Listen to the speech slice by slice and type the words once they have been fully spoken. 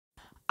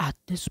At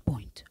this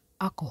point,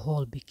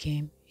 alcohol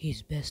became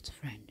his best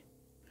friend.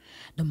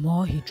 The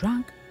more he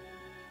drank,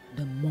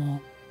 the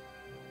more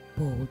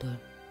bolder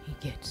he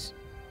gets.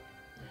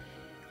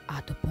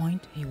 At the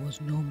point he was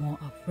no more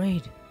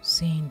afraid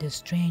seeing the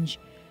strange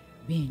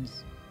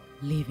beings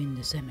leaving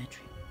the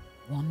cemetery.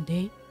 One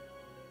day,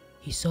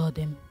 he saw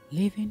them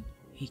leaving,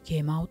 he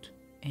came out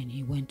and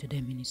he went to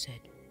them and he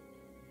said,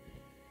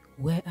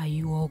 "Where are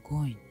you all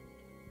going?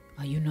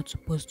 Are you not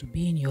supposed to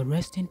be in your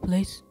resting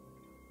place?"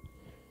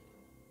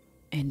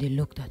 And they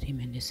looked at him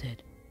and they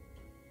said,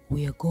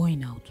 "We are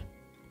going out,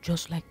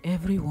 just like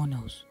everyone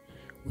else.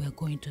 We are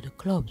going to the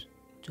clubs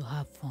to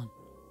have fun.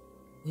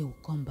 We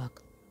will come back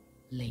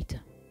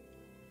later."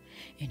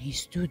 And he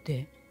stood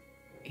there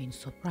in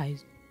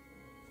surprise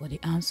for the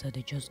answer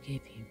they just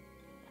gave him.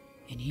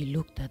 And he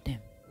looked at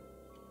them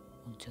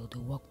until they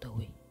walked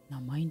away. Now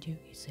mind you,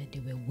 he said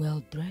they were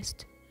well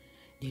dressed.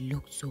 They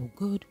looked so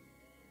good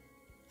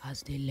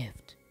as they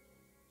left.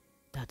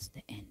 That's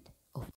the end.